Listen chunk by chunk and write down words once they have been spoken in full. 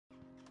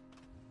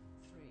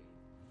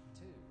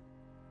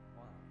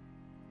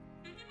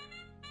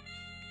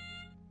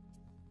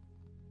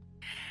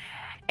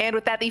And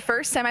with that, the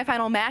first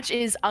semifinal match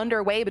is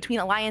underway between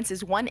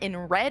alliances 1 in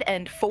red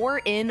and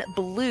 4 in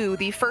blue.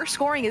 The first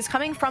scoring is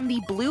coming from the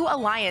Blue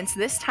Alliance.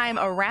 This time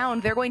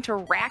around, they're going to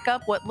rack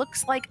up what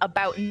looks like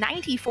about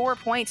 94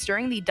 points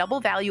during the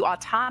double value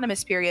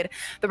autonomous period.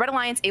 The Red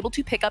Alliance able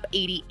to pick up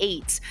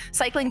 88.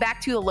 Cycling back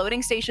to the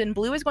loading station,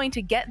 Blue is going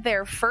to get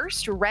there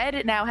first.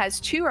 Red now has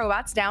 2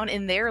 robots down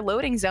in their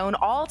loading zone,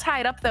 all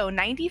tied up though,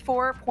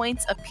 94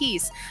 points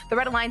apiece. The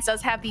Red Alliance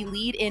does have the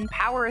lead in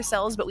power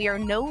cells, but we are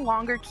no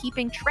longer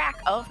keeping track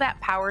of that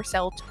power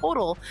cell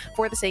total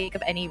for the sake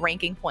of any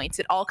ranking points.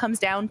 It all comes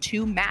down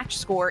to match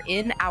score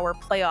in our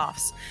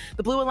playoffs.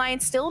 The Blue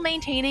Alliance still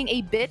maintaining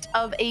a bit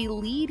of a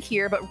lead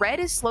here, but Red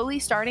is slowly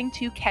starting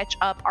to catch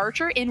up.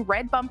 Archer in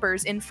red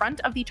bumpers in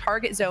front of the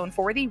target zone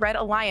for the Red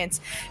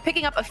Alliance,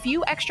 picking up a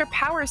few extra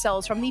power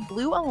cells from the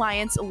Blue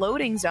Alliance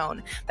loading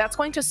zone. That's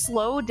going to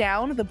slow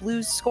down the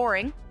Blues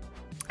scoring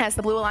as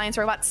the Blue Alliance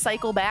robots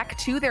cycle back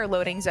to their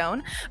loading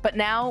zone. But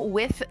now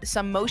with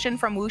some motion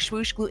from Whoosh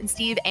Whoosh, Gluten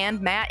Steve, and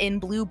Matt in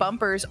blue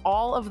bumpers,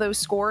 all of those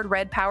scored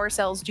red power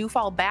cells do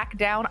fall back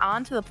down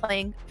onto the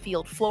playing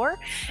field floor,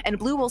 and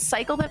Blue will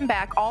cycle them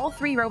back, all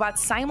 3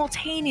 robots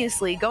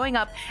simultaneously, going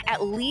up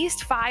at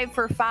least 5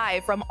 for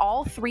 5 from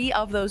all 3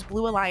 of those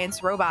Blue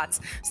Alliance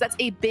robots. So that's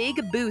a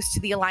big boost to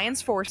the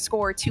Alliance Force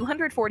score,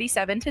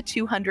 247 to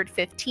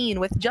 215,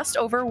 with just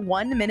over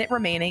 1 minute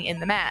remaining in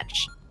the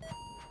match.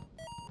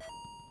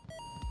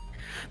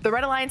 The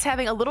Red Alliance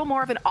having a little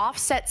more of an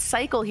offset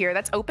cycle here.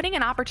 That's opening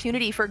an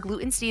opportunity for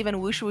Gluten Steve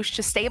and Whoosh Whoosh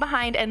to stay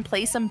behind and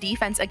play some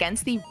defense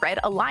against the Red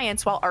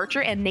Alliance, while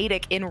Archer and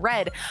Natick in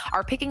red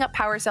are picking up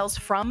power cells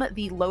from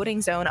the loading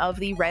zone of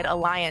the Red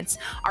Alliance.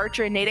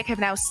 Archer and Natick have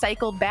now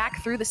cycled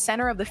back through the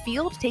center of the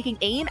field, taking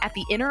aim at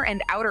the inner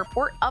and outer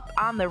port up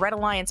on the Red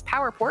Alliance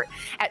power port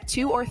at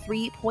 2 or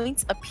 3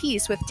 points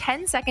apiece, with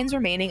 10 seconds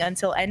remaining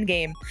until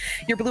endgame.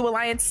 Your Blue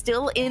Alliance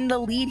still in the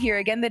lead here.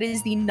 Again, that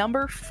is the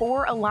number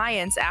 4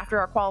 alliance after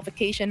our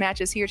qualification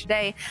matches here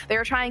today. They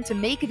are trying to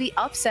make the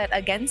upset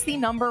against the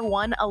number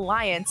 1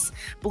 alliance.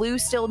 Blue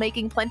still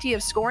making plenty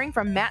of scoring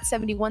from Matt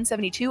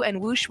 71-72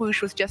 and Whoosh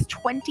Whoosh with just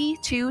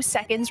 22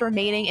 seconds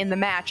remaining in the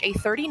match. A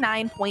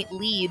 39-point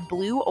lead,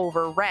 Blue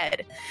over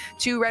Red.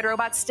 2 red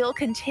robots still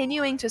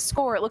continuing to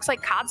score. It looks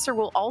like Codster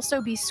will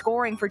also be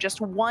scoring for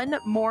just 1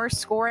 more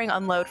scoring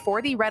unload for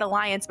the Red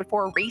Alliance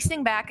before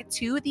racing back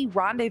to the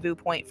rendezvous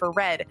point for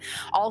Red.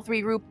 All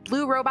 3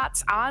 blue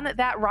robots on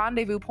that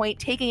rendezvous point,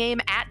 taking aim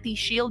at the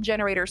shield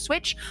generator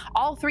switch.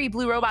 All 3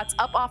 blue robots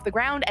up off the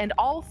ground, and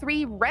all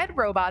 3 red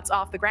robots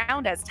off the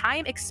ground as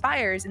time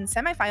expires in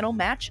semifinal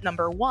match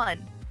number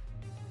 1.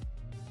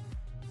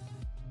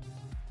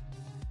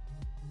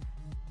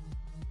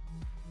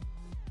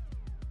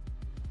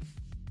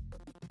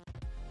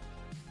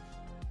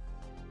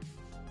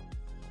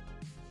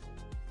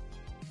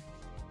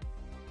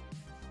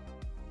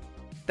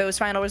 Those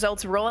final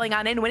results rolling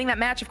on in. Winning that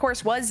match, of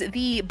course, was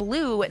the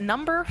blue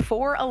number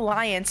 4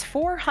 alliance,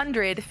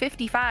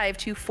 455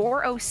 to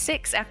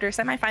 406 after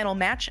semifinal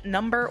match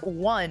number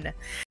 1.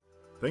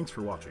 Thanks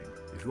for watching.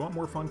 If you want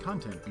more fun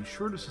content, be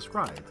sure to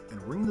subscribe and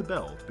ring the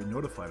bell to be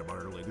notified about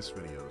our latest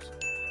videos.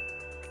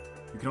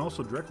 You can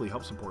also directly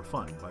help support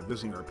Fun by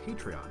visiting our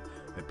Patreon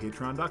at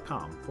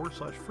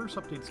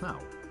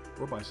patreon.com/firstupdatesnow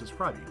or by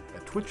subscribing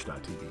at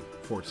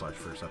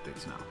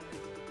twitch.tv/firstupdatesnow.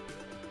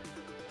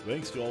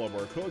 Thanks to all of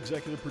our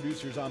co-executive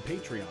producers on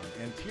Patreon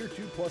and Tier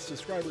 2 Plus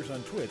subscribers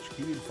on Twitch,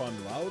 keeping Fun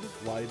loud,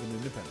 live, and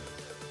independent.